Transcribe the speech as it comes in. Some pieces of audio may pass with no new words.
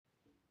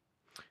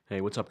Hey,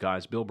 what's up,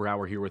 guys? Bill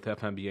Brower here with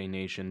FMBA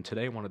Nation.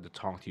 Today I wanted to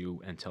talk to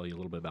you and tell you a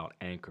little bit about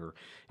Anchor.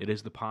 It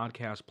is the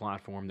podcast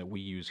platform that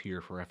we use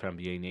here for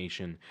FMBA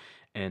Nation,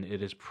 and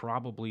it is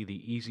probably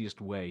the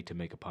easiest way to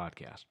make a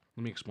podcast.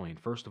 Let me explain.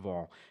 First of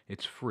all,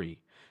 it's free.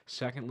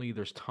 Secondly,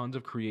 there's tons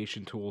of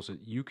creation tools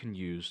that you can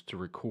use to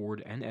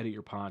record and edit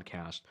your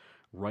podcast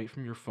right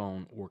from your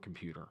phone or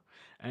computer.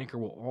 Anchor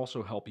will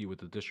also help you with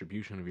the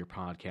distribution of your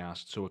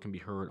podcast so it can be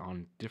heard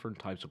on different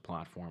types of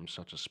platforms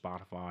such as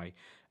Spotify,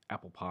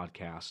 Apple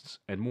Podcasts,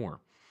 and more.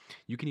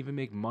 You can even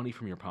make money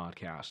from your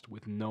podcast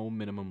with no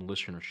minimum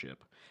listenership.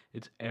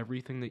 It's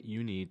everything that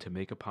you need to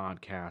make a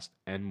podcast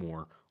and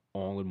more,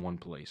 all in one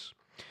place.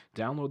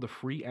 Download the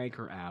free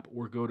Anchor app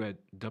or go to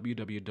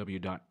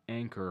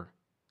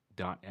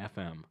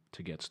www.anchor.fm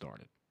to get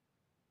started.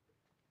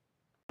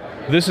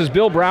 This is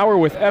Bill Brower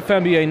with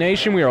FMBA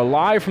Nation. We are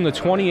live from the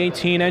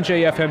 2018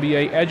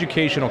 NJFMBA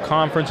Educational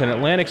Conference in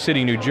Atlantic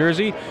City, New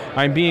Jersey.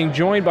 I'm being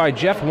joined by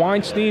Jeff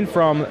Weinstein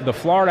from the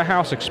Florida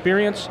House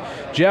Experience.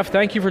 Jeff,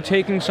 thank you for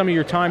taking some of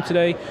your time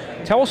today.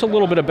 Tell us a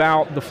little bit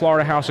about the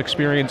Florida House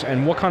Experience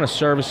and what kind of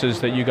services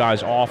that you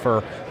guys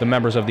offer the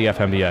members of the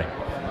FMBA.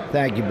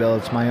 Thank you, Bill.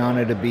 It's my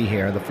honor to be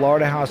here. The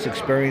Florida House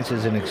Experience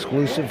is an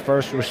exclusive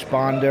first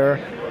responder,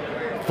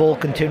 full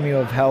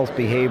continuum of health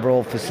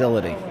behavioral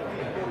facility.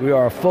 We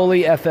are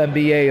fully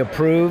FMBA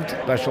approved,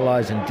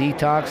 specialize in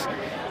detox,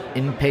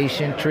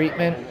 inpatient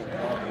treatment,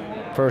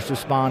 first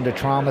responder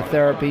trauma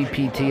therapy,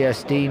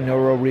 PTSD,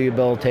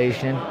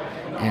 neurorehabilitation,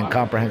 and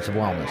comprehensive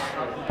wellness.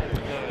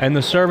 And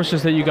the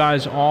services that you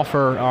guys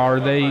offer, are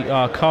they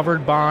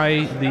covered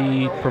by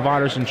the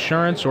provider's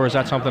insurance, or is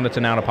that something that's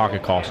an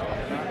out-of-pocket cost?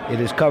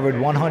 It is covered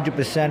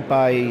 100%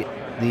 by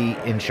the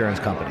insurance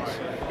companies.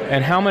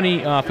 And how many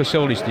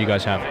facilities do you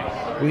guys have?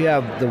 We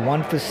have the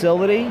one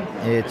facility.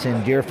 It's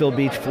in Deerfield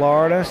Beach,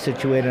 Florida,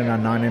 situated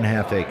on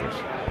 9.5 acres.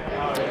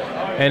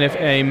 And if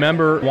a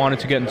member wanted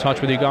to get in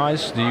touch with you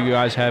guys, do you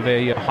guys have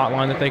a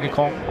hotline that they could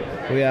call?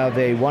 We have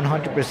a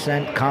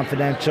 100%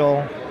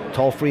 confidential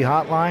toll-free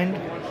hotline,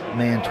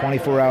 manned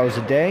 24 hours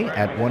a day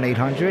at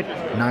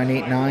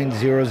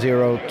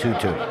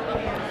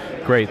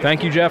 1-800-989-0022. Great.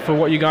 Thank you, Jeff, for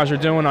what you guys are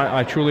doing.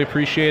 I truly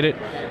appreciate it.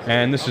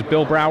 And this is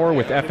Bill Brower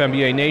with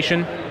FMBA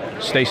Nation.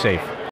 Stay safe.